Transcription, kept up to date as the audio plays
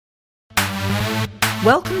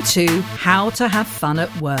Welcome to How to Have Fun at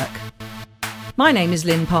Work. My name is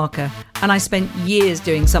Lynn Parker, and I spent years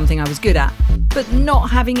doing something I was good at, but not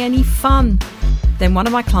having any fun. Then one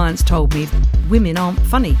of my clients told me women aren't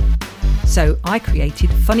funny. So I created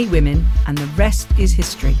Funny Women, and the rest is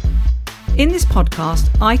history. In this podcast,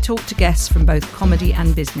 I talk to guests from both comedy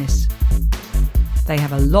and business. They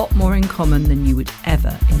have a lot more in common than you would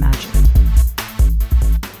ever imagine.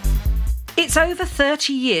 It's over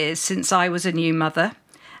 30 years since I was a new mother,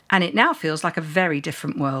 and it now feels like a very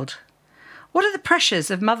different world. What are the pressures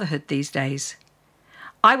of motherhood these days?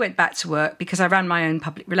 I went back to work because I ran my own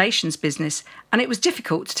public relations business, and it was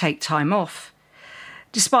difficult to take time off.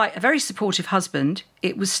 Despite a very supportive husband,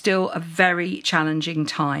 it was still a very challenging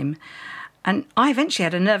time. And I eventually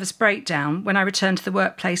had a nervous breakdown when I returned to the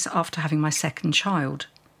workplace after having my second child.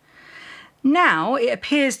 Now it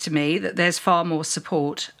appears to me that there's far more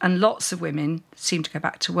support and lots of women seem to go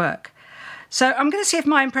back to work. So I'm going to see if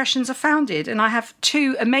my impressions are founded, and I have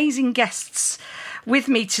two amazing guests with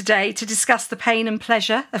me today to discuss the pain and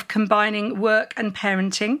pleasure of combining work and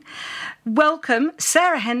parenting. Welcome,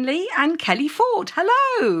 Sarah Henley and Kelly Ford.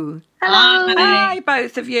 Hello. Hello. Hi,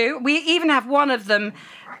 both of you. We even have one of them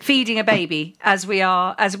feeding a baby as we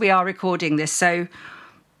are recording this. So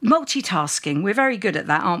multitasking, we're very good at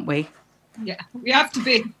that, aren't we? Yeah, we have to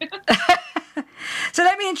be. So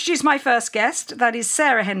let me introduce my first guest. That is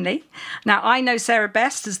Sarah Henley. Now, I know Sarah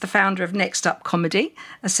best as the founder of Next Up Comedy,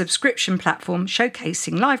 a subscription platform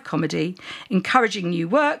showcasing live comedy, encouraging new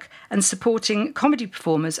work and supporting comedy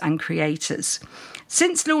performers and creators.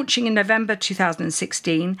 Since launching in November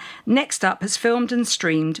 2016, Next Up has filmed and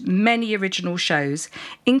streamed many original shows,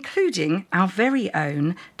 including our very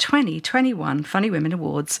own 2021 Funny Women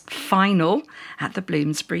Awards final at the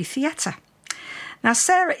Bloomsbury Theatre. Now,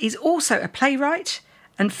 Sarah is also a playwright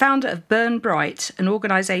and founder of Burn Bright, an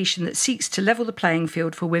organisation that seeks to level the playing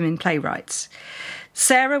field for women playwrights.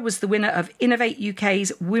 Sarah was the winner of Innovate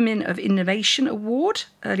UK's Women of Innovation Award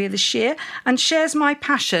earlier this year and shares my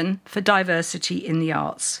passion for diversity in the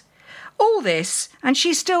arts. All this, and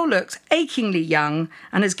she still looks achingly young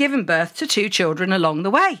and has given birth to 2 children along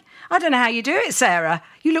the way. I don't know how you do it, Sarah.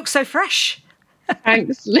 You look so fresh.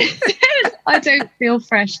 Thanks, Liz. I don't feel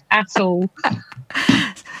fresh at all.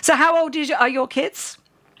 So how old are your kids?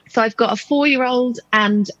 So I've got a 4-year-old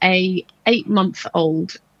and a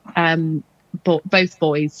 8-month-old, both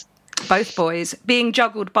boys. Both boys, being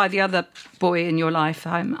juggled by the other boy in your life,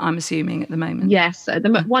 I'm assuming, at the moment. Yes,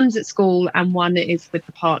 one's at school and one is with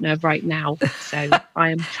the partner right now. So I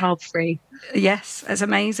am child-free. Yes, that's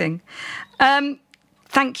amazing.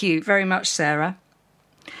 Thank you very much, Sarah.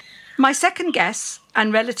 My second guest,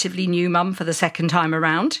 and relatively new mum for the second time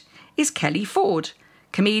around, is Kelly Ford,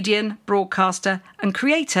 comedian, broadcaster and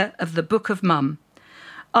creator of The Book of Mum.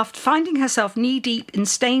 After finding herself knee-deep in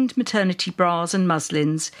stained maternity bras and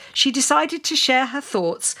muslins, she decided to share her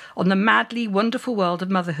thoughts on the madly wonderful world of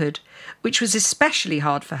motherhood, which was especially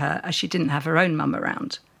hard for her as she didn't have her own mum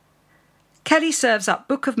around. Kelly serves up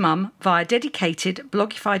Book of Mum via dedicated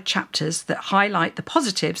blogified chapters that highlight the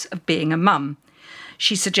positives of being a mum.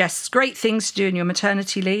 She suggests great things to do in your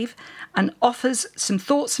maternity leave and offers some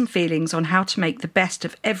thoughts and feelings on how to make the best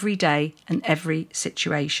of every day and every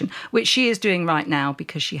situation, which she is doing right now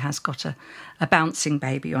because she has got a bouncing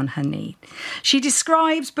baby on her knee. She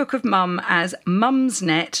describes Book of Mum as mum's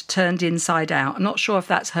net turned inside out. I'm not sure if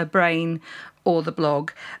that's her brain or the blog,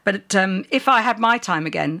 but if I had my time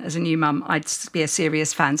again as a new mum, I'd be a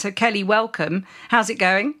serious fan. So Kelly, welcome. How's it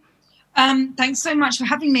going? Thanks so much for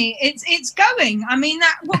having me. It's going. I mean,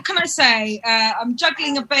 what can I say? I'm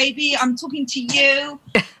juggling a baby. I'm talking to you.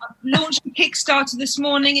 I've launched a Kickstarter this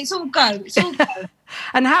morning. It's all go. It's all go.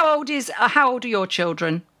 And how old are your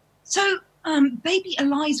children? So, baby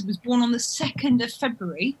Eliza was born on the 2nd of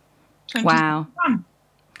February, 2021. Wow.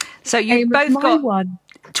 So you've both got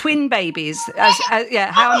twin babies.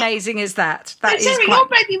 How amazing is that? Your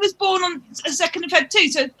baby was born on the 2nd of Feb too.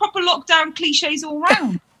 So proper lockdown cliches all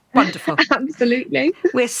round. Wonderful. Absolutely.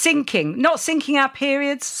 We're not syncing our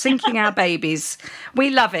periods, syncing our babies. We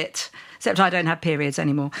love it. Except I don't have periods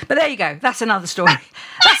anymore. But there you go. That's another story.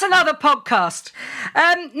 That's another podcast.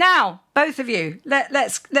 Now, both of you,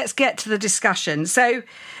 let's get to the discussion. So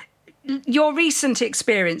your recent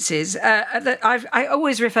experiences, I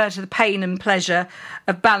always refer to the pain and pleasure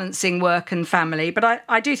of balancing work and family, but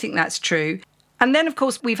I do think that's true. And then, of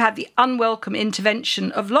course, we've had the unwelcome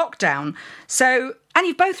intervention of lockdown. And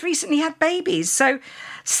you've both recently had babies. So,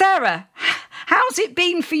 Sarah, how's it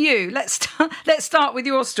been for you? Let's start with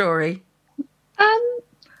your story.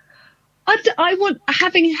 I I want,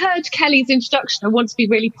 having heard Kelly's introduction, I want to be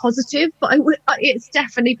really positive, but it's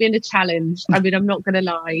definitely been a challenge. I mean, I'm not going to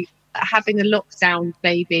lie. Having a lockdown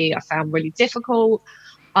baby, I found really difficult.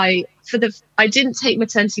 I didn't take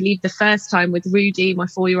maternity leave the first time with Rudy, my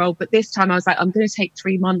 4-year-old, but this time I was like, I'm going to take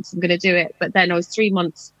 3 months. I'm going to do it. But then I was 3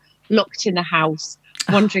 months locked in the house,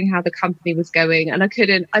 wondering how the company was going, and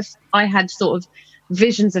I had sort of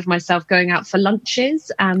visions of myself going out for lunches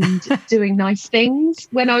and doing nice things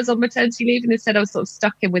when I was on maternity leave, and instead I was sort of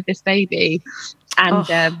stuck in with this baby,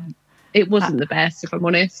 and it wasn't the best, if I'm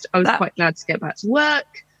honest. I was quite glad to get back to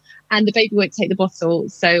work, and the baby won't take the bottle,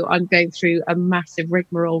 so I'm going through a massive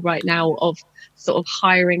rigmarole right now of sort of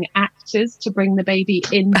hiring actors to bring the baby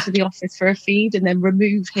into the office for a feed and then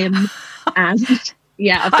remove him. And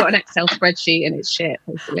yeah, I've got an Excel spreadsheet and it's shit,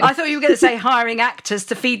 basically. I thought you were going to say hiring actors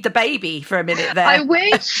to feed the baby for a minute there. I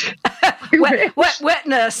wish. Wet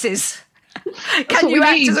nurses. Can you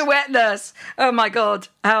act as a wet nurse? Oh my God.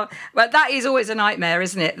 But that is always a nightmare,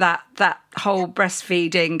 isn't it? That whole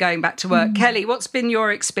breastfeeding, going back to work. Kelly, what's been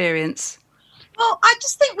your experience? Well, I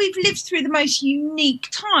just think we've lived through the most unique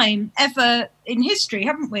time ever in history,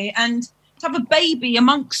 haven't we? And to have a baby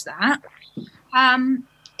amongst that,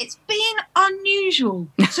 it's been unusual.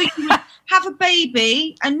 So you have a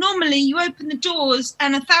baby, and normally you open the doors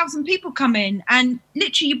and 1,000 people come in, and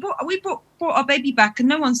literally we brought our baby back, and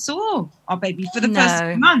no one saw our baby for the first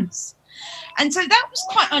 6 months, and so that was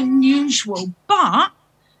quite unusual. But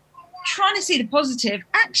trying to see the positive,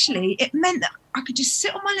 actually, it meant that I could just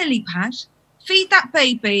sit on my lily pad, feed that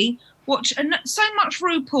baby, watch so much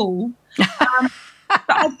RuPaul.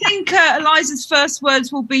 But I think Eliza's first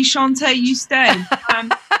words will be, "Shantae, you stay."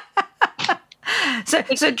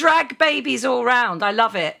 So drag babies all round. I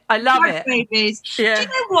love it. Drag babies. Yeah. Do you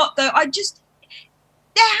know what, though?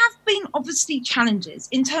 There have been obviously challenges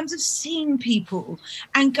in terms of seeing people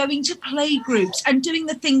and going to play groups and doing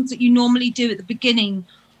the things that you normally do at the beginning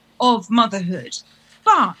of motherhood.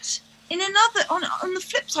 But on the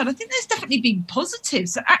flip side, I think there's definitely been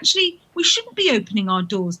positives. That actually we shouldn't be opening our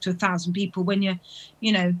doors to 1,000 people when you're,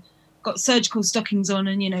 got surgical stockings on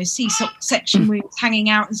and, C-section wounds hanging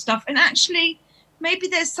out and stuff. And actually, maybe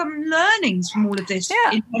there's some learnings from all of this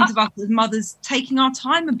in terms of us as mothers taking our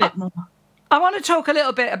time a bit more. I want to talk a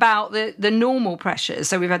little bit about the normal pressures.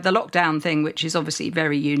 So we've had the lockdown thing, which is obviously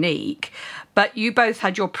very unique. But you both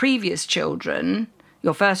had your previous children,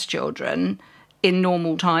 your first children, in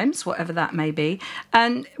normal times, whatever that may be.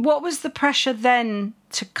 And what was the pressure then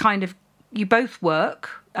to you both work?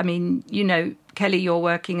 I mean, Kelly, you're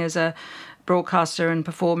working as a broadcaster and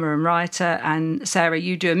performer and writer, and Sarah,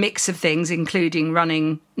 you do a mix of things, including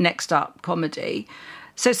running Next Up Comedy.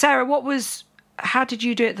 So Sarah, how did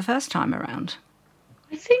you do it the first time around?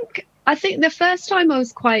 I think the first time I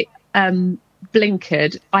was quite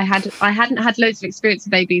blinkered. I hadn't had loads of experience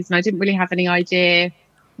with babies, and I didn't really have any idea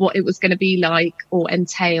what it was going to be like or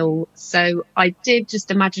entail. So I did just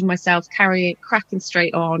imagine myself cracking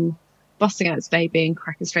straight on, busting out this baby and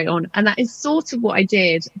cracking straight on. And that is sort of what I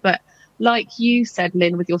did. But like you said,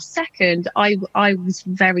 Lynn, with your second, I was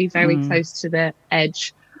very, very close to the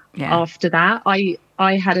edge after that. I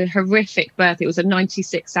had a horrific birth. It was a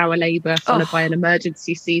 96-hour labour followed by an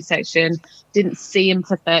emergency C-section. Didn't see him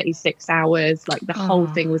for 36 hours. Like the whole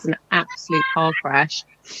thing was an absolute car crash.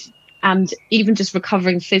 And even just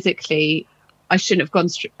recovering physically, I shouldn't have gone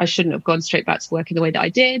straight back to work in the way that I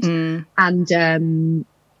did. And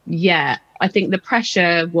I think the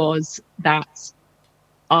pressure was that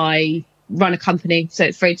I run a company, so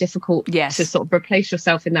it's very difficult to sort of replace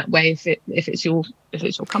yourself in that way if it's your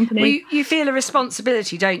company. Well, you feel a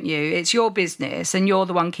responsibility, don't you? It's your business, and you're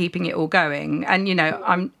the one keeping it all going. And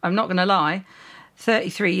I'm not going to lie.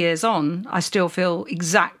 33 years on, I still feel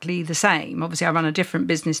exactly the same. Obviously, I run a different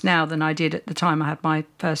business now than I did at the time I had my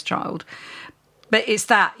first child. But it's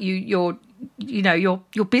that your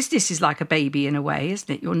business is like a baby in a way,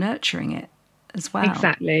 isn't it? You're nurturing it as well.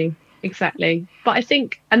 Exactly. But I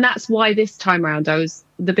think, and that's why this time around,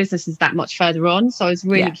 the business is that much further on. So I was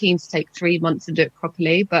really keen to take 3 months and do it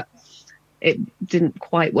properly, but it didn't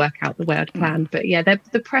quite work out the way I'd planned. But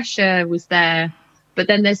the pressure was there. But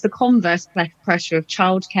then there's the converse pressure of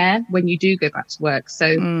childcare when you do go back to work.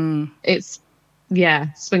 So it's,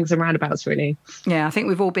 swings and roundabouts, really. Yeah, I think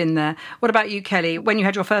we've all been there. What about you, Kelly? When you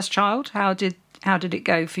had your first child, how did it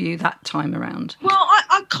go for you that time around? Well,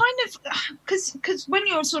 I kind of, because when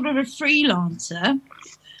you're sort of a freelancer,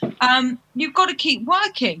 you've got to keep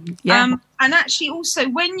working. Yeah. And actually also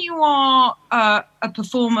when you are a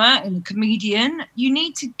performer and a comedian, you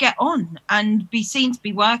need to get on and be seen to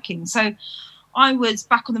be working. So I was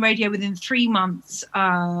back on the radio within 3 months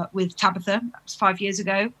with Tabitha. That was 5 years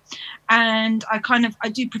ago. And I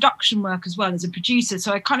do production work as well as a producer.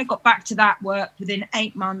 So I kind of got back to that work within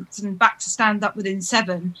 8 months and back to stand up within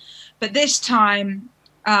 7. But this time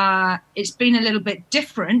it's been a little bit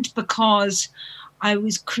different because I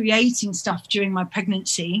was creating stuff during my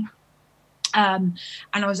pregnancy. And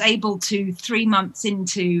I was able to, 3 months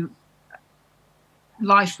into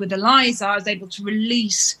Life with Eliza, I was able to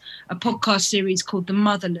release a podcast series called The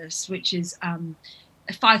Motherless, which is a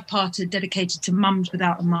 5-parter dedicated to mums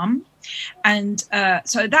without a mum. And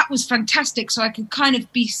so that was fantastic. So I could kind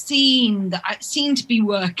of be seen that I seemed to be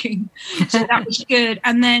working. So that was good.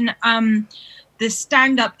 And then the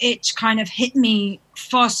stand-up itch kind of hit me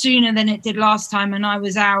far sooner than it did last time. And I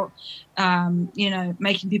was out,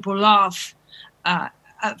 making people laugh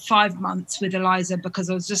at 5 months with Eliza, because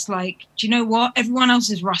I was just like, do you know what? Everyone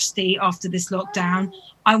else is rusty after this lockdown.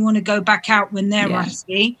 I want to go back out when they're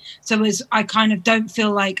rusty. So I kind of don't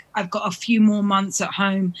feel like I've got a few more months at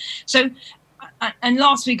home. So, and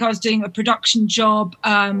last week I was doing a production job,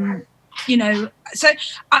 so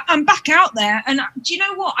I'm back out there. And do you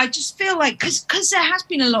know what? I just feel like, because there has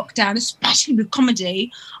been a lockdown, especially with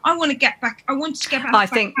comedy, I wanted to get back. I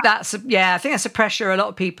think that's a pressure a lot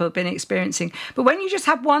of people have been experiencing. But when you just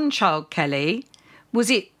had one child, Kelly,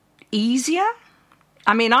 was it easier?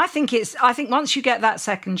 I mean, I think once you get that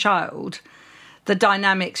second child, the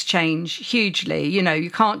dynamics change hugely. You know,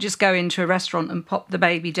 you can't just go into a restaurant and pop the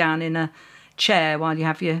baby down in a chair while you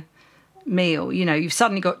have your meal. You know, you've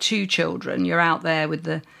suddenly got 2 children. You're out there with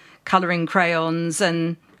the colouring crayons,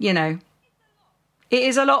 and it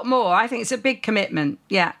is a lot more. I think it's a big commitment.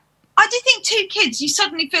 Yeah, I do think 2 kids, you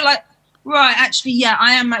suddenly feel like, right, actually,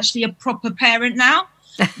 I am actually a proper parent now.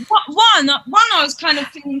 one I was kind of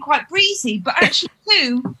feeling quite breezy, but actually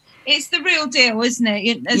 2, it's the real deal, isn't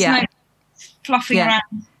it? There's no fluffing around.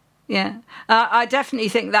 Yeah, I definitely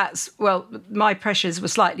think my pressures were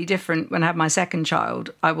slightly different when I had my second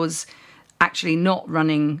child. I was actually not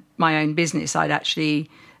running my own business. I'd actually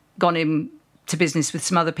gone into business with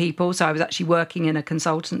some other people. So I was actually working in a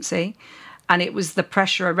consultancy, and it was the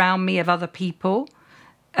pressure around me of other people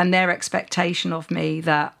and their expectation of me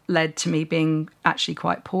that led to me being actually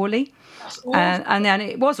quite poorly. And then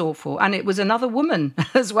it was awful. And it was another woman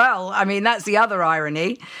as well. I mean, that's the other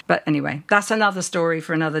irony. But anyway, that's another story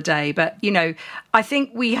for another day. But, I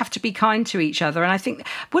think we have to be kind to each other. And I think,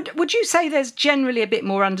 would you say there's generally a bit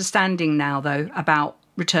more understanding now, though, about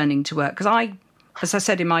returning to work? Because as I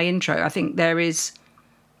said in my intro, I think there is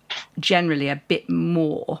generally a bit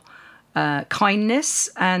more kindness,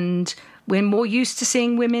 and we're more used to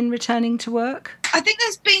seeing women returning to work. I think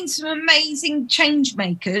there's been some amazing change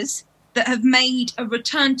makers that have made a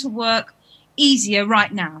return to work easier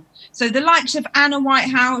right now. So the likes of Anna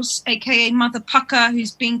Whitehouse, aka Mother Pucker,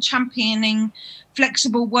 who's been championing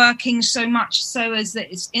flexible working so much so as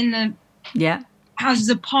that it's in the Houses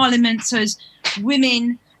of Parliament, so as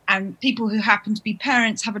women and people who happen to be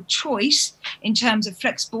parents have a choice in terms of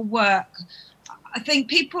flexible work. I think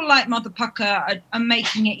people like Mother Pucker are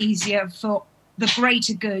making it easier for the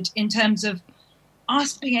greater good in terms of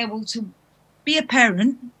us being able to be a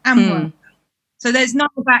parent and work. So there's none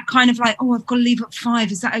of that kind of like, oh, I've got to leave at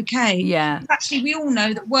 5. Is that okay? Yeah. Actually, we all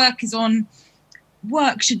know that work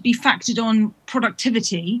should be factored on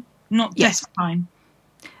productivity, not desk time.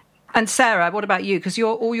 And Sarah, what about you? Because are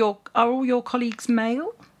all your colleagues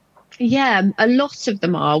male? Yeah, a lot of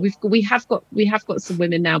them are. We have got some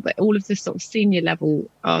women now, but all of the sort of senior level,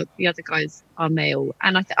 the other guys are male.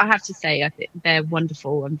 And I have to say, I think they're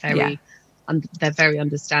wonderful and very. And they're very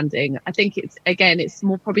understanding. I think it's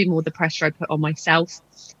probably more the pressure I put on myself,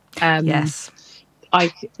 than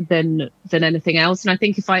anything else. And I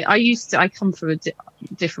think I come from a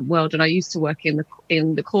different world, and I used to work in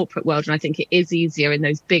the corporate world, and I think it is easier in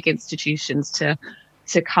those big institutions to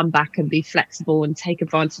come back and be flexible and take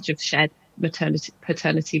advantage of shared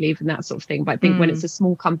paternity leave and that sort of thing. But I think when it's a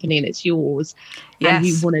small company and it's yours and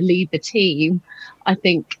you want to lead the team, I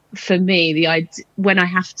think for me, when I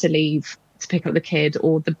have to leave to pick up the kid,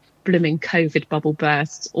 or the blooming COVID bubble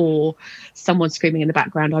bursts, or someone screaming in the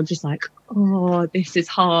background, I'm just like, oh, this is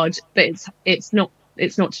hard. But it's not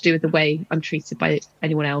to do with the way I'm treated by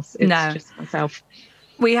anyone else. It's just myself.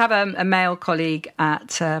 We have a male colleague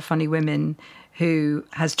at Funny Women who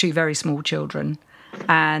has 2 very small children,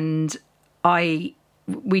 and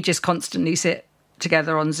we just constantly sit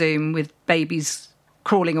together on Zoom with babies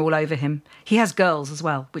crawling all over him. He has girls as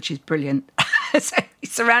well, which is brilliant. So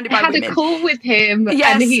he's surrounded by women. I had a call with him, and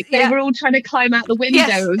they were all trying to climb out the window.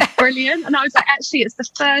 It was brilliant. And I was like, actually, it's the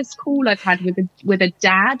first call I've had with a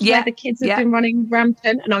dad where the kids have been running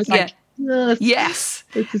rampant. And I was like, Yes.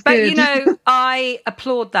 This is But, good. you know, I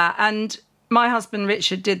applaud that. And my husband,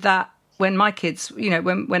 Richard, did that when my kids, you know,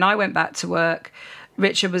 when I went back to work.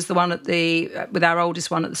 Richard was the one with our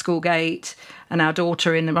oldest one at the school gate, and our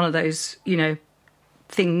daughter in one of those, you know,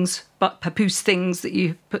 things, but papoose things that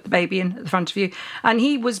you put the baby in at the front of you. And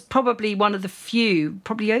he was probably one of the few,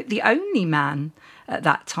 probably the only man at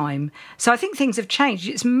that time. So I think things have changed.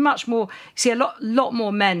 It's much more, you see a lot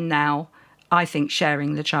more men now, I think,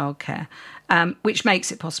 sharing the childcare, which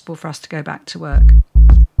makes it possible for us to go back to work.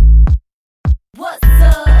 What's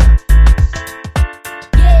up?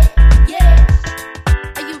 Yeah.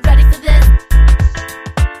 Are you ready for this?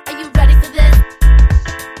 Are you ready for this?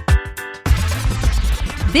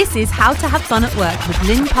 This is How to Have Fun at Work with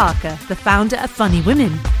Lynn Parker, the founder of Funny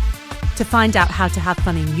Women. To find out how to have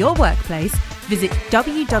fun in your workplace, visit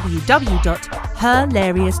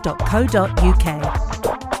www.herlarious.co.uk.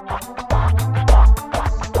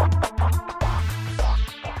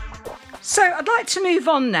 So I'd like to move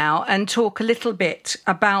on now and talk a little bit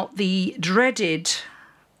about the dreaded,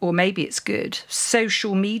 or maybe it's good,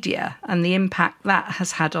 social media and the impact that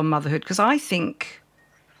has had on motherhood. Because I think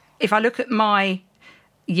if I look at my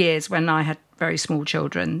years when I had very small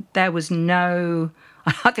children, there was I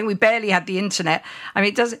think we barely had the internet. I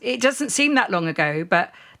mean, it doesn't seem that long ago,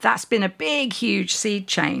 but that's been a big, huge seed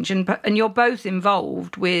change. And you're both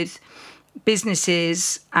involved with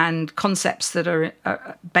businesses and concepts that are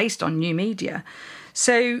based on new media.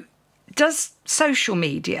 So does social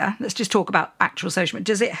media, let's just talk about actual social media,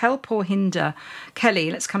 does it help or hinder?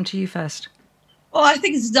 Kelly, let's come to you first. Well, I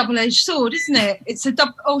think it's a double-edged sword, isn't it? It's a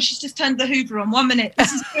double. Oh, she's just turned the Hoover on. 1 minute.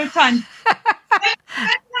 This is your time. Turn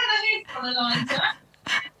the Hoover on the line, sir.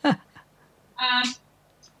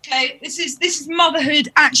 Okay, this is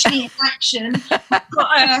motherhood actually in action.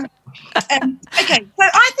 Okay, so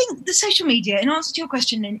I think the social media, in answer to your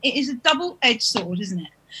question, Lynn, it is a double-edged sword, isn't it?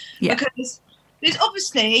 Yeah. Because there's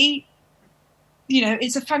obviously, you know,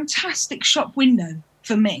 it's a fantastic shop window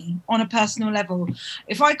for me on a personal level.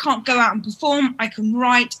 If I can't go out and perform, I can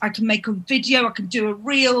write, I can make a video, I can do a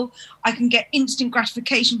reel, I can get instant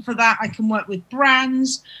gratification for that. I can work with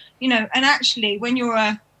brands, you know, and actually when you're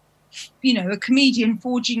a comedian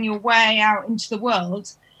forging your way out into the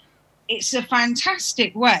world, it's a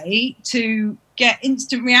fantastic way to get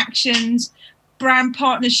instant reactions, brand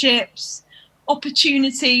partnerships,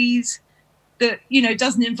 opportunities that, you know,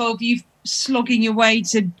 doesn't involve you slogging your way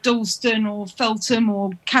to Dalston or Feltham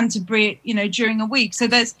or Canterbury, you know, during a week. So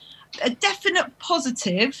there's a definite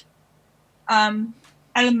positive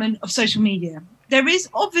element of social media. There is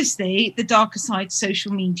obviously the darker side of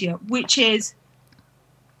social media, which is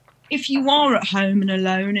if you are at home and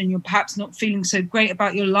alone and you're perhaps not feeling so great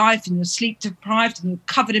about your life and you're sleep deprived and you're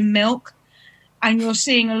covered in milk and you're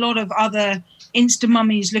seeing a lot of other Insta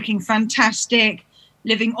mummies looking fantastic,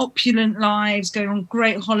 living opulent lives, going on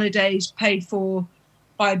great holidays paid for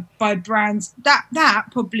by brands, that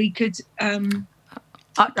probably could... I'm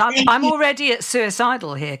already at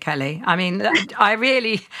suicidal here, Kelly. I mean, I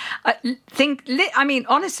really think... I mean,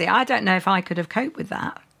 honestly, I don't know if I could have coped with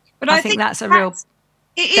that. But I think that's a real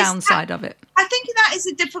downside of it. I think that is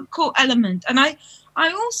a difficult element. And I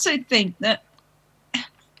also think that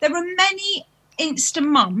there are many Insta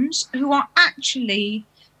mums who are actually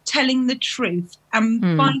telling the truth.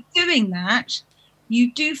 And by doing that,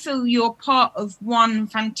 you do feel you're part of one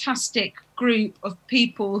fantastic group of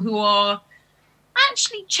people who are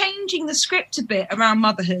actually changing the script a bit around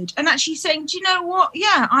motherhood and actually saying, do you know what?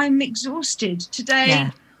 Yeah, I'm exhausted today.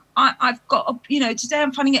 Yeah. I've got, today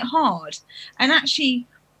I'm finding it hard. And actually,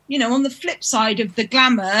 on the flip side of the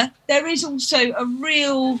glamour, there is also a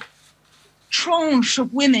real tranche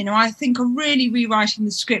of women who I think are really rewriting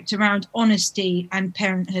the script around honesty and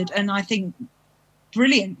parenthood. And I think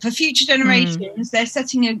brilliant for future generations. They're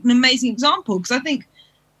setting an amazing example, because I think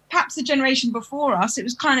perhaps the generation before us, it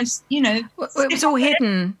was kind of, it was all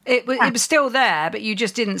hidden. It was still there, but you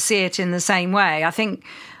just didn't see it in the same way. I think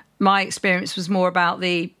my experience was more about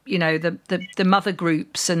the mother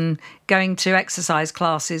groups and going to exercise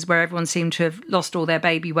classes where everyone seemed to have lost all their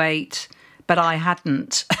baby weight, but I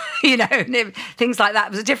hadn't, things like that.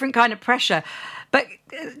 It was a different kind of pressure. But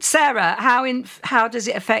Sarah, how does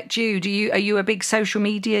it affect you? Are you a big social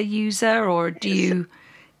media user, or do you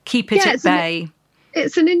keep it at bay?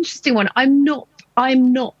 It's an interesting one. I'm not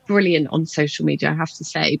brilliant on social media, I have to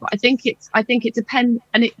say, but I think it depends,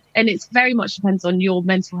 and it's very much depends on your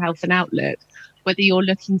mental health and outlook, whether you're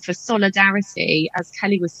looking for solidarity, as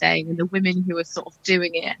Kelly was saying, and the women who are sort of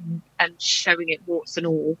doing it and showing it warts and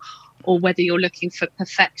all, or whether you're looking for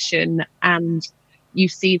perfection and you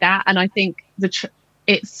see that. And I think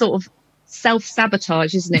it's sort of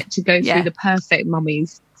self-sabotage, isn't it, to go Yeah. through the perfect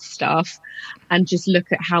mummies stuff and just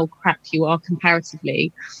look at how crap you are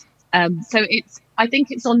comparatively. So I think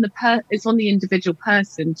it's on the individual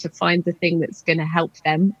person to find the thing that's going to help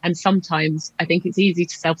them. And sometimes I think it's easy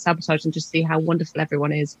to self-sabotage and just see how wonderful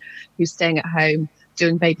everyone is who's staying at home,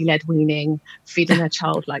 doing baby-led weaning, feeding their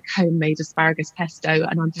child like homemade asparagus pesto,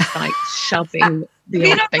 and I'm just like shoving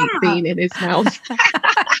the odd baked bean in his mouth.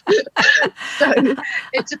 So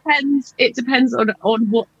it depends on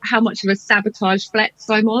how much of a sabotage flex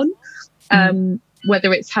I'm on,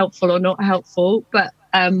 whether it's helpful or not helpful. But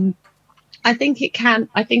I think it can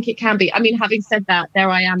be. I mean, having said that, there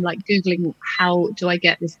I am like Googling how do I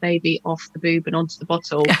get this baby off the boob and onto the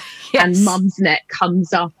bottle, Yes. and mum's net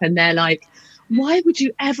comes up and they're like, why would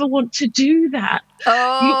you ever want to do that?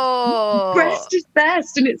 Oh, Breast is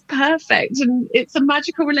best and it's perfect and it's a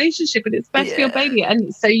magical relationship and it's best for your baby.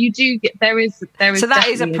 And so you do get, there is. So that is a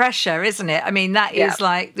definitely pressure, isn't it? I mean, that is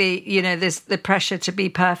like there's the pressure to be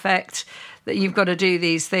perfect, that you've got to do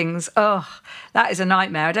these things. Oh, that is a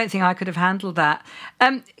nightmare. I don't think I could have handled that.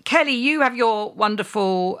 Kelly, you have your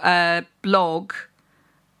wonderful blog,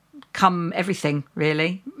 Come Everything,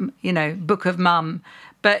 really, Book of Mum.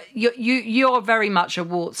 But you're very much a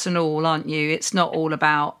warts and all, aren't you? It's not all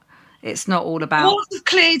about. Warts have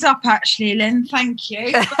cleared up, actually, Lynn. Thank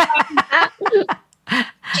you. But, do you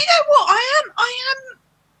know what? I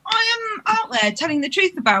am out there telling the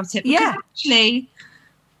truth about it. Because actually,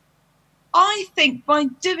 I think by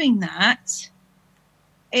doing that,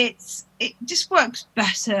 it just works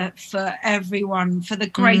better for everyone, for the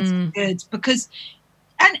greater good. Because.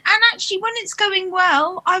 And actually, when it's going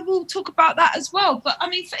well, I will talk about that as well. But I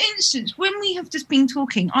mean, for instance, when we have just been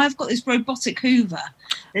talking, I've got this robotic Hoover.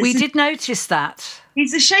 We did notice that.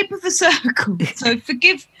 He's the shape of a circle. So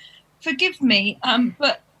forgive me.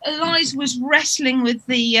 But Eliza was wrestling with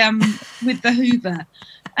the Hoover,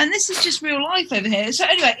 and this is just real life over here. So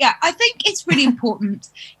anyway, I think it's really important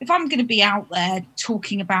if I'm going to be out there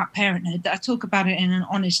talking about parenthood that I talk about it in an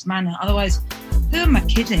honest manner. Otherwise, who am I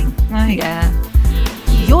kidding?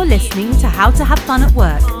 You're listening to How to Have Fun at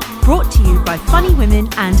Work, brought to you by Funny Women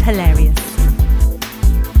and Hilarious.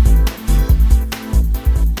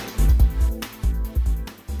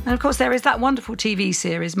 And of course, there is that wonderful TV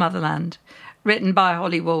series, Motherland, written by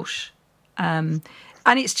Holly Walsh. And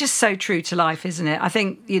it's just so true to life, isn't it? I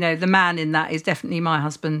think, the man in that is definitely my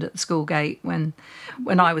husband at the school gate when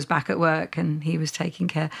I was back at work and he was taking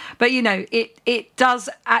care. But, it does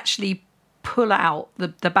actually pull out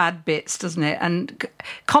the bad bits, doesn't it? And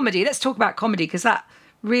comedy, let's talk about comedy, because that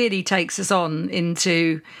really takes us on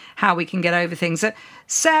into how we can get over things. So,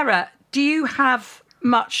 Sarah, do you have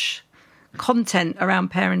much content around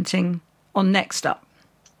parenting on Next Up?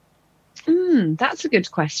 That's a good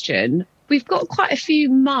question. We've got quite a few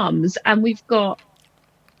mums and we've got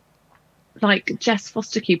like Jess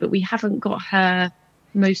Fosterkew, but we haven't got her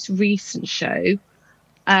most recent show.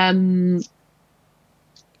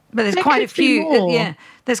 But there's quite a few.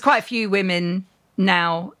 There's quite a few women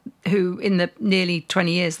now who, in the nearly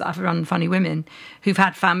 20 years that I've run Funny Women, who've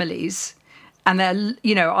had families, and they're,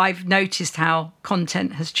 I've noticed how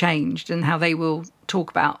content has changed and how they will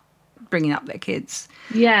talk about bringing up their kids.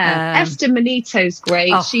 Yeah, Esther Manito's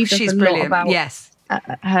great. She's a brilliant. lot about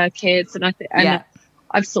her kids, and I think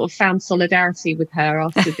I've sort of found solidarity with her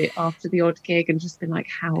after the odd gig, and just been like,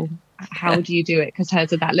 how do you do it? Because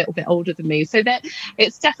hers are that little bit older than me, so that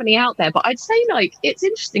it's definitely out there. But I'd say, like, it's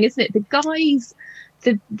interesting, isn't it? The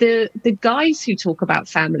guys who talk about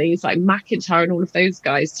families, like McIntyre and all of those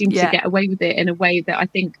guys, seem to get away with it in a way that I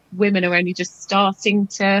think women are only just starting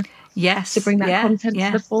to bring that content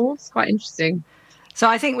to the fore. It's quite interesting. So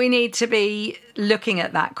I think we need to be looking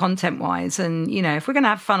at that content-wise, and if we're going to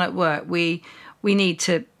have fun at work, we need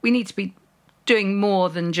to be doing more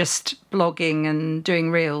than just blogging and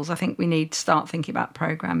doing reels. I think we need to start thinking about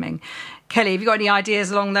programming. Kelly, have you got any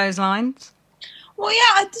ideas along those lines? Well,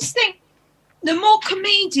 I just think the more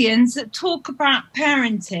comedians that talk about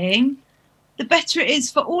parenting, the better it is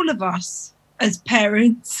for all of us as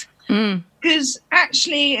parents. Because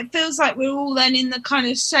actually it feels like we're all then in the kind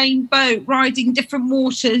of same boat, riding different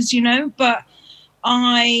waters, But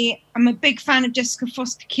I am a big fan of Jessica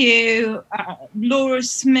Fosterkew, Laura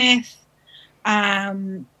Smith.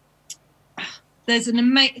 There's an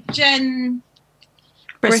amazing Jen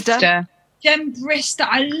Brister. Jen Brister.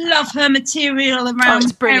 I love her material around.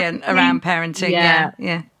 It's brilliant around parenting. Yeah.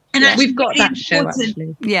 And we've got that show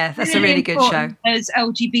actually. Yeah, that's a really good show. As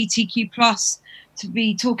LGBTQ plus to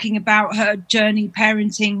be talking about her journey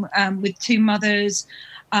parenting with two mothers.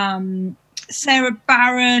 Sarah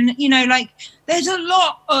Barron, you know, like there's a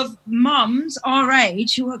lot of mums our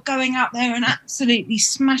age who are going out there and absolutely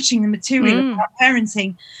smashing the material about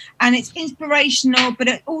parenting, and it's inspirational, but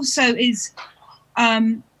it also is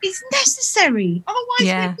it's necessary.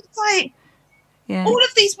 Otherwise, it's like all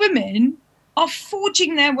of these women are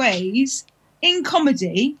forging their ways in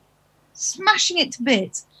comedy, smashing it to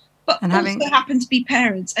bits, but and also happen to be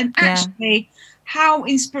parents. And actually, how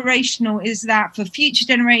inspirational is that for future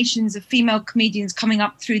generations of female comedians coming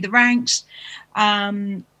up through the ranks?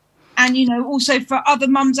 And, you know, also for other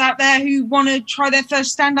mums out there who want to try their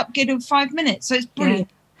first stand-up gig of 5 minutes. So it's brilliant.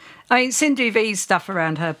 Yeah. I mean, Sindhu V's stuff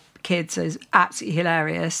around her kids is absolutely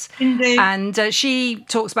hilarious. Indeed. And she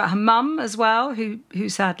talks about her mum as well, who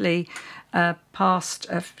sadly passed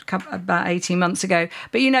about 18 months ago.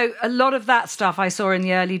 But, you know, a lot of that stuff I saw in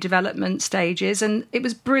the early development stages, and it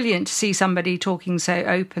was brilliant to see somebody talking so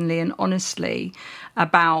openly and honestly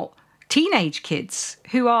about teenage kids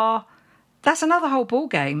who are, that's another whole ball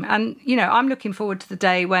game. And, you know, I'm looking forward to the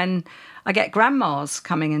day when I get grandmas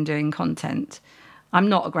coming and doing content. I'm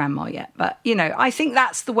not a grandma yet, but, you know, I think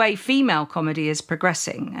that's the way female comedy is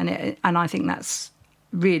progressing. And I think that's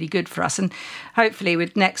really good for us, and hopefully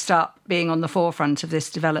with Next Up being on the forefront of this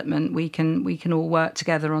development, we can all work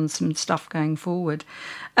together on some stuff going forward.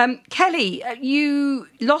 Kelly, you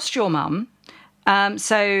lost your mum,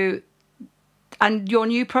 so, and your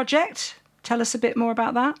new project, tell us a bit more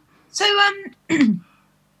about that. So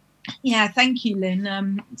yeah, thank you,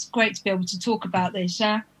 Lynn. It's great to be able to talk about this.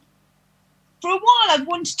 For a while, I've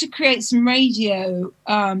wanted to create some radio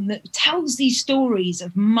that tells these stories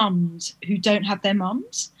of mums who don't have their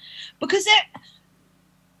mums, because there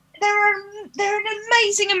are an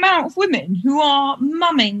amazing amount of women who are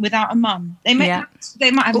mumming without a mum. They might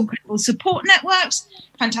have incredible support networks,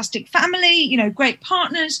 fantastic family, you know, great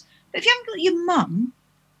partners. But if you haven't got your mum,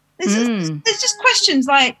 there's just questions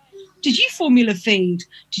like, did you formula feed?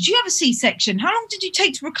 Did you have a C-section? How long did you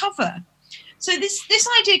take to recover? So this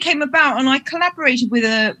idea came about, and I collaborated with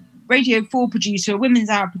a Radio 4 producer, a Women's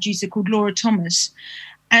Hour producer called Laura Thomas,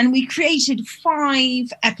 and we created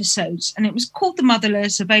 5 episodes, and it was called The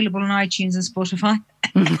Motherless, available on iTunes and Spotify.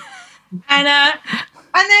 And they're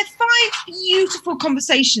 5 beautiful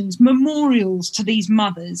conversations, memorials to these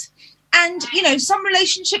mothers. And, you know, some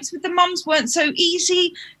relationships with the mums weren't so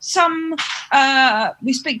easy. Some,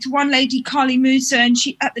 we speak to one lady, Carly Musa, and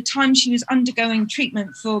at the time she was undergoing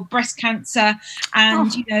treatment for breast cancer.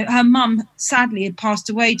 And, you know, her mum sadly had passed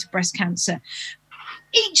away to breast cancer.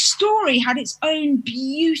 Each story had its own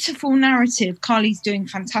beautiful narrative. Carly's doing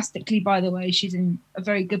fantastically, by the way. She's in a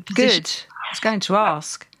very good position. Good. I was going to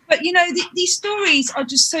ask. But, you know, these stories are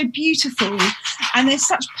just so beautiful, and they're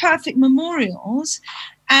such perfect memorials.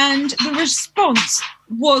 And the response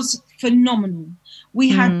was phenomenal.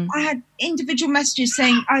 I had individual messages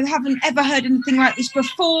saying, I haven't ever heard anything like this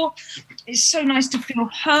before. It's so nice to feel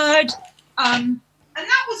heard. And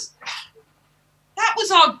that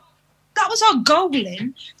was our goal,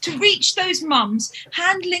 Lynn, to reach those mums,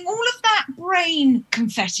 handling all of that brain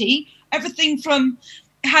confetti, everything from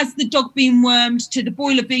has the dog been wormed to the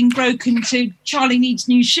boiler being broken to Charlie needs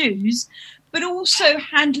new shoes, but also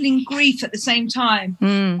handling grief at the same time.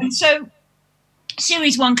 And so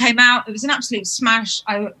Series 1 came out. It was an absolute smash.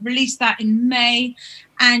 I released that in May.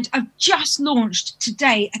 And I've just launched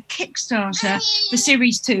today a Kickstarter for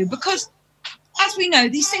Series 2, because, as we know,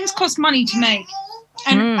 these things cost money to make.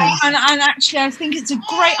 And actually, I think it's a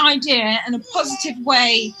great idea and a positive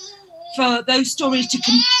way for those stories to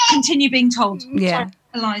continue being told. Yeah. Sorry,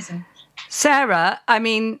 Eliza. Sarah, I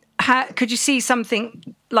mean, could you see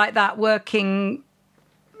something like that working,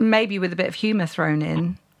 maybe with a bit of humour thrown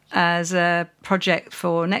in, as a project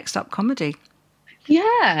for Next Up Comedy?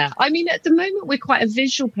 Yeah, I mean, at the moment we're quite a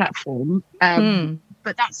visual platform,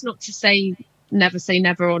 but that's not to say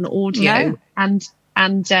never on audio. No.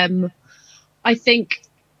 And I think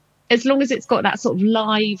as long as it's got that sort of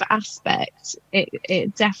live aspect,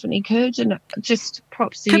 it definitely could. And just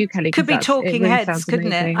props to you, Kelly. Could be talking heads, couldn't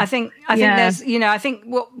amazing. it? I think there's, you know, I think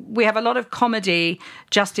we have a lot of comedy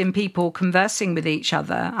just in people conversing with each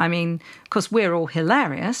other. I mean, of course, we're all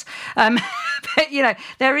hilarious, but you know,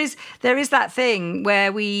 there is that thing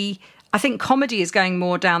where I think comedy is going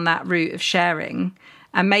more down that route of sharing.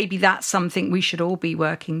 And maybe that's something we should all be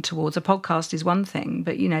working towards. A podcast is one thing,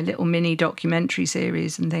 but, you know, little mini documentary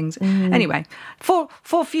series and things. Anyway, for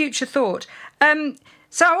future thought.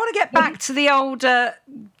 So I want to get back to the old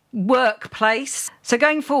workplace. So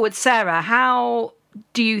going forward, Sarah, how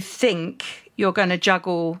do you think you're going to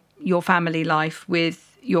juggle your family life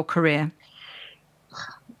with your career?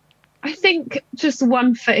 I think just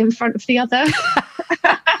one foot in front of the other.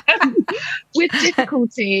 with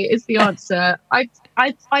difficulty is the answer. I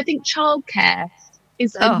think childcare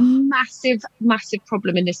is a massive, massive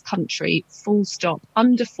problem in this country, full stop.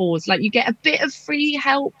 Under fours, like, you get a bit of free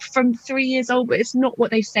help from 3 years old, but it's not what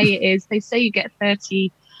they say it is. They say you get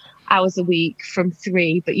 30 hours a week from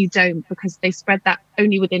 3, but you don't, because they spread that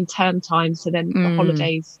only within term time. So then the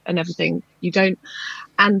holidays and everything, you don't.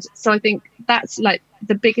 And so I think that's like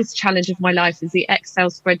the biggest challenge of my life is the Excel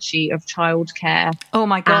spreadsheet of childcare. Oh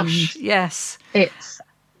my gosh, yes.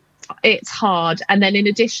 It's hard. And then in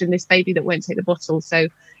addition, this baby that won't take the bottle, so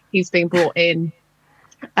he's being brought in.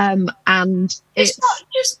 And it's not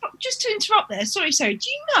just to interrupt there. Sorry. Do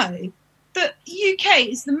you know that UK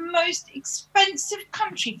is the most expensive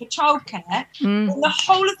country for childcare in the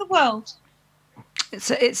whole of the world?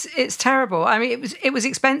 It's terrible. I mean, it was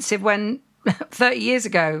expensive when 30 years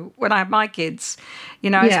ago when I had my kids. You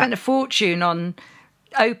know, I spent a fortune on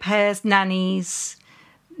au pairs, nannies,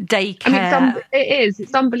 daycare. I mean,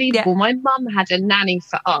 it's unbelievable. Yeah. My mum had a nanny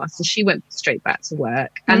for us, and she went straight back to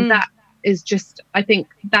work, and that is just, I think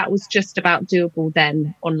that was just about doable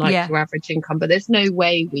then on like your average income, but there's no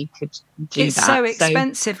way we could do it's that. It's so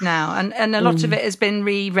expensive now, and a lot of it has been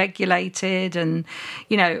re-regulated, and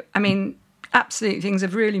you know, I mean, absolutely things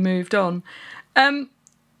have really moved on.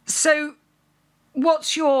 So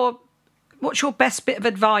what's your best bit of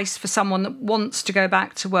advice for someone that wants to go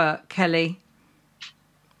back to work, Kelly?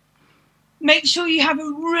 Make sure you have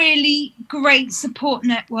a really great support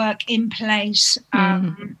network in place.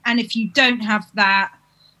 And if you don't have that,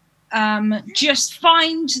 just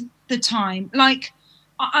find the time. Like,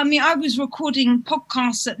 I mean, I was recording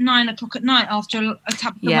podcasts at 9 o'clock at night after a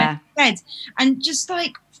tap of my bed, and just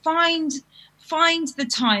like find the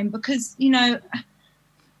time, because, you know,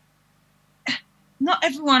 not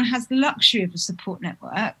everyone has the luxury of a support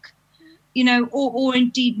network, you know, or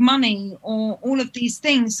indeed money, or all of these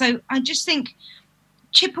things. So I just think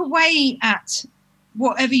chip away at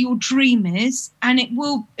whatever your dream is, and it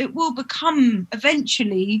will become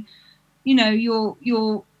eventually, you know,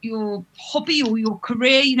 your hobby or your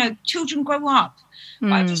career. You know, children grow up.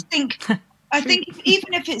 But I just think,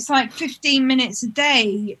 even if it's like 15 minutes a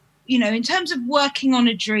day, you know, in terms of working on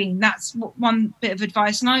a dream, that's one bit of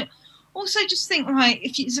advice. And I also just think, like,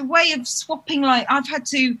 if it's a way of swapping, like I've had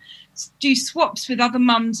to do swaps with other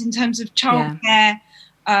mums in terms of childcare,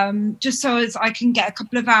 just so as I can get a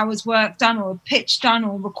couple of hours work done, or a pitch done,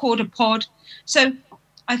 or record a pod. So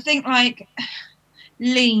I think, like,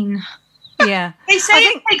 lean. Yeah. They say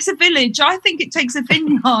it takes a village. I think it takes a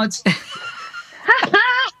vineyard.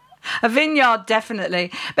 A vineyard,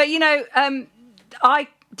 definitely. But, you know, I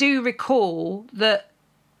do recall that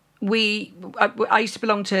I used to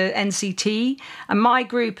belong to NCT, and my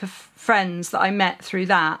group of friends that I met through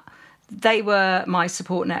that, they were my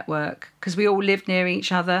support network, because we all lived near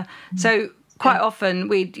each other. So quite often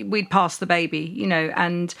we'd pass the baby, you know,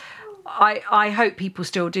 and I hope people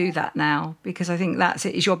still do that now, because I think that's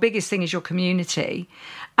it. Is your biggest thing is your community,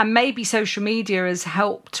 and maybe social media has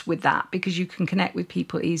helped with that, because you can connect with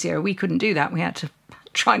people easier. We couldn't do that. We had to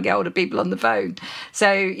try and get hold of people on the phone.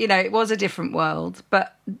 So, you know, it was a different world.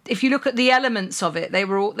 But if you look at the elements of it,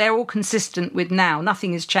 they're all consistent with now.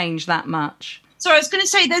 Nothing has changed that much. So I was going to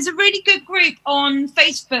say, there's a really good group on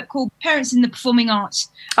Facebook called Parents in the Performing Arts.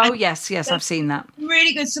 Oh, yes, I've seen that.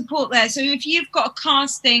 Really good support there. So if you've got a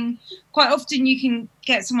casting, quite often you can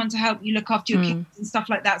get someone to help you look after your kids and stuff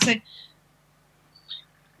like that. So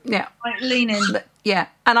yeah, like, lean in. Yeah,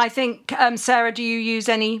 and I think, Sarah, do you use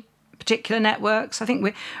any particular networks? I think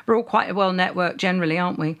we're all quite well networked generally,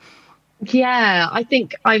 aren't we? Yeah, I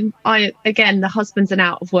think I again, the husband's an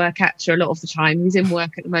out of work actor a lot of the time. He's in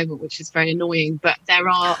work at the moment, which is very annoying, but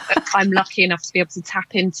I'm lucky enough to be able to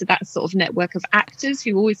tap into that sort of network of actors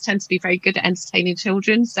who always tend to be very good at entertaining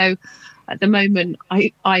children. So at the moment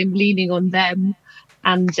I'm leaning on them,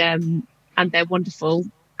 and they're wonderful.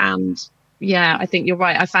 And yeah, I think you're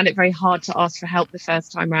right. I found it very hard to ask for help the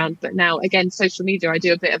first time round. But now, again, social media, I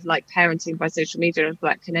do a bit of like parenting by social media of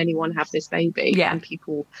like, can anyone have this baby? Yeah. And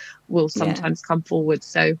people will sometimes come forward.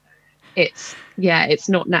 So it's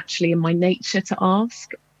not naturally in my nature to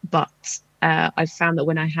ask. But I've found that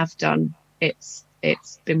when I have done, it's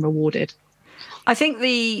been rewarded. I think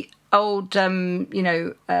the old,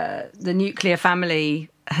 the nuclear family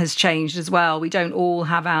has changed as well. We don't all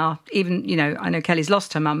have even, you know, I know Kelly's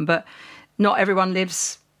lost her mum, but not everyone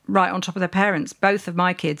lives right on top of their parents. Both of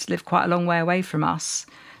my kids live quite a long way away from us.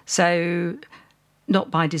 So not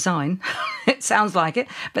by design, it sounds like it,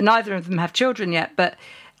 but neither of them have children yet. But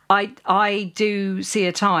I do see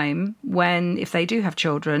a time when, if they do have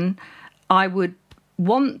children, I would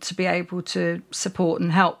want to be able to support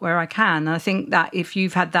and help where I can. And I think that if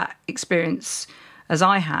you've had that experience as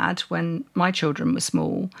I had when my children were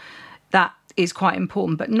small, that is quite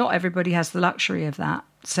important. But not everybody has the luxury of that.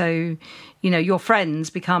 So, your friends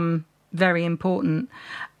become very important.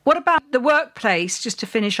 What about the workplace? Just to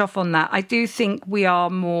finish off on that, I do think we are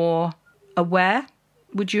more aware.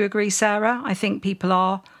 Would you agree, Sarah? I think people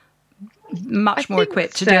are much more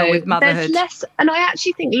equipped to deal with motherhood. There's less, and I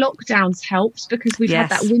actually think lockdowns helped because we've had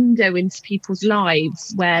that window into people's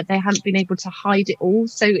lives where they haven't been able to hide it all.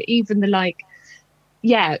 So even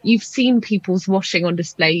you've seen people's washing on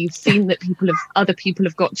display. You've seen that other people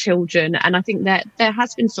have got children, and I think that there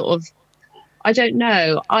has been sort of, I don't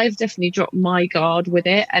know, I've definitely dropped my guard with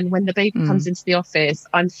it. And when the baby comes into the office,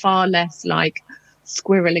 I'm far less like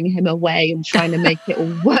squirreling him away and trying to make it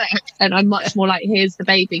all work. And I'm much more like, here's the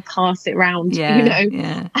baby, pass it round,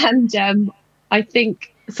 Yeah. And I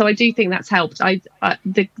do think that's helped.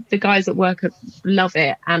 The guys at work love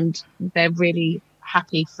it and they're really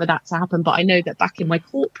happy for that to happen. But I know that back in my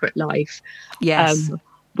corporate life,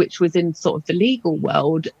 which was in sort of the legal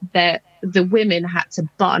world, the women had to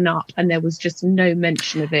button up and there was just no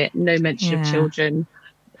mention of it, no mention of children.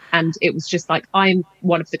 And it was just like, I'm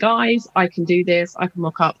one of the guys, I can do this, I can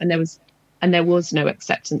mock up. And there was no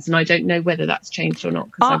acceptance. And I don't know whether that's changed or not.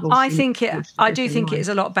 I do think it is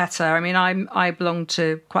a lot better. I mean, I belong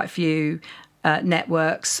to quite a few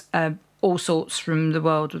networks, all sorts from the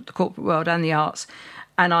world, the corporate world and the arts.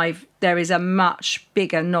 And there is a much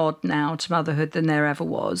bigger nod now to motherhood than there ever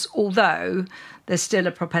was. Although there's still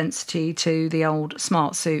a propensity to the old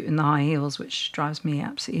smart suit and the high heels, which drives me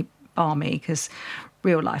absolutely balmy because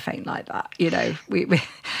real life ain't like that.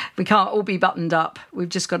 We can't all be buttoned up. We've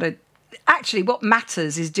just got to... Actually, what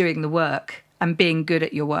matters is doing the work and being good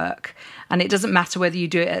at your work. And it doesn't matter whether you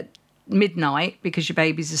do it at midnight because your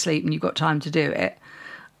baby's asleep and you've got time to do it,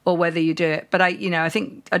 or whether you do it. But I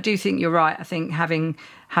do think you're right. I think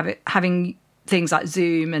having things like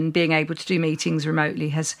Zoom and being able to do meetings remotely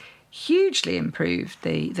has hugely improved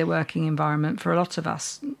the working environment for a lot of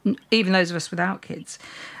us, even those of us without kids.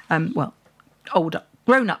 Older,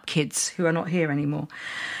 grown-up kids who are not here anymore.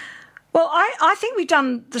 Well, I think we've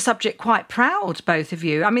done the subject quite proud, both of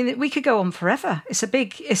you. I mean, we could go on forever. It's a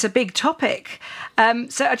big topic.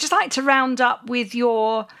 So I'd just like to round up with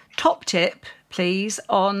your top tip, please,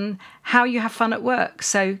 on how you have fun at work.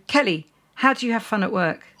 So, Kelly, how do you have fun at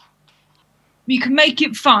work? You can make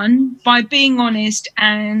it fun by being honest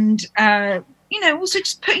and, also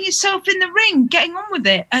just putting yourself in the ring, getting on with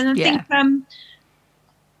it. And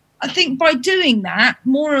I think by doing that,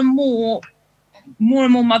 more and more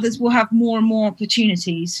mothers will have more and more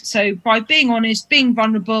opportunities. So by being honest, being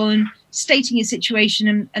vulnerable and stating your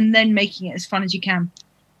situation and then making it as fun as you can.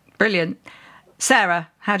 Brilliant. Sarah,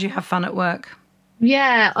 how do you have fun at work?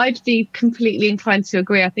 Yeah, I'd be completely inclined to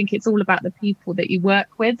agree. I think it's all about the people that you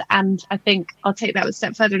work with. And I think I'll take that a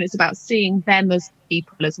step further, and it's about seeing them as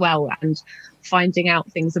people as well and finding out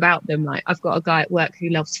things about them. Like, I've got a guy at work who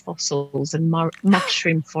loves fossils and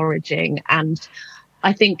mushroom foraging. And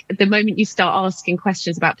I think the moment you start asking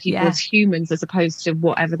questions about people as humans as opposed to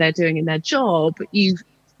whatever they're doing in their job, you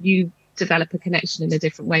develop a connection in a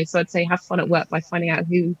different way. So I'd say have fun at work by finding out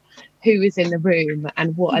who is in the room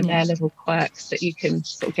and what are their little quirks that you can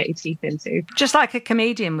sort of get your teeth into. Just like a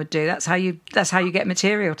comedian would do. That's how you get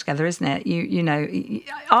material together, isn't it? You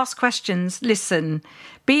ask questions, listen,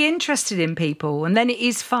 be interested in people, and then it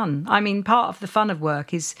is fun. I mean, part of the fun of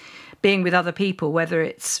work is being with other people, whether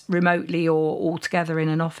it's remotely or all together in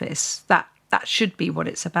an office. That should be what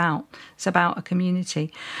it's about. It's about a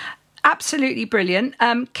community. Absolutely brilliant.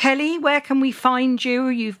 Kelly, where can we find you?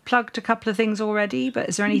 You've plugged a couple of things already, but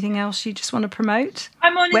is there anything else you just want to promote?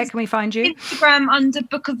 I'm on Where can we find you? Instagram under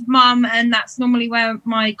Book of Mum, and that's normally where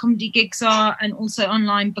my comedy gigs are, and also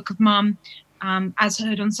online Book of Mum, as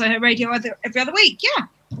heard on Soho Radio every other week. Yeah.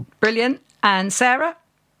 Brilliant. And Sarah?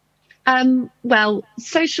 Well,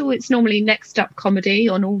 social, it's normally Next Up Comedy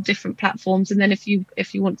on all different platforms. And then if you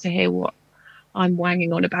want to hear what I'm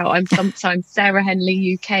wanging on about, I'm sometimes Sarah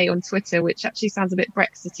Henley UK on Twitter, which actually sounds a bit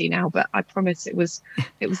Brexity now, but I promise it was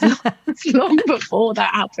long before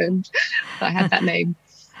that happened that I had that name.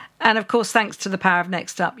 And of course, thanks to the power of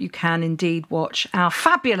Next Up, you can indeed watch our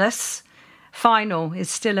fabulous final. Is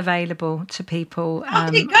still available to people. How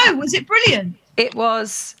did it go? Was it brilliant? It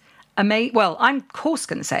was amazing. Well, I'm of course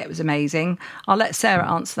going to say it was amazing. I'll let Sarah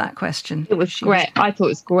answer that question. It was great. I thought it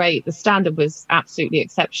was great. The stand-up was absolutely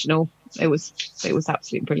exceptional. It was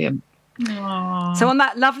absolutely brilliant. Aww. So on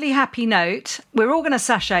that lovely happy note, we're all going to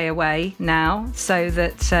sashay away now so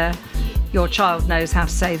that your child knows how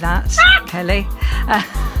to say that, Kelly.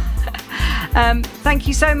 Thank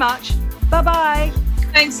you so much. Bye-bye.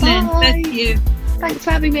 Thanks, Lynn. Bye. Thank you. Thanks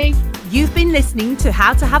for having me. You've been listening to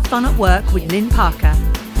How to Have Fun at Work with Lynn Parker.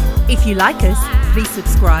 If you like us, please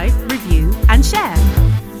subscribe, review and share.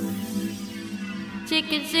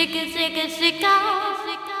 Chicken, chicken, chicken, chicken.